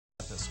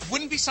this?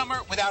 Wouldn't be summer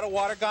without a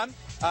water gun.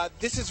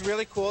 This is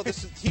really cool.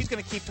 He's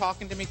going to keep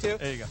talking to me, too.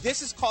 There you go.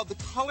 This is called the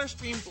Color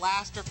Stream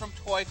Blaster from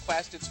Toy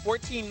Quest. It's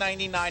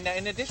 $14.99. Now,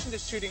 in addition to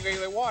shooting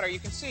regular water, you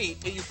can see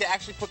you can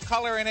actually put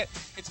color in it.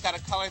 It's got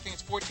a color thing.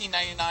 It's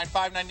 $14.99,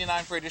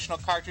 $5.99 for additional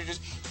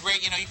cartridges.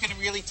 Great. You know, you can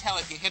really tell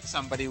if you hit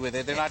somebody with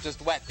it. They're not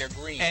just wet. They're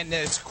green. And,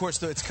 of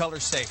course, it's color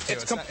safe, too.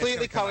 It's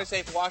completely color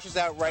safe. Washes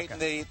out right in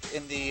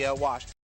the wash.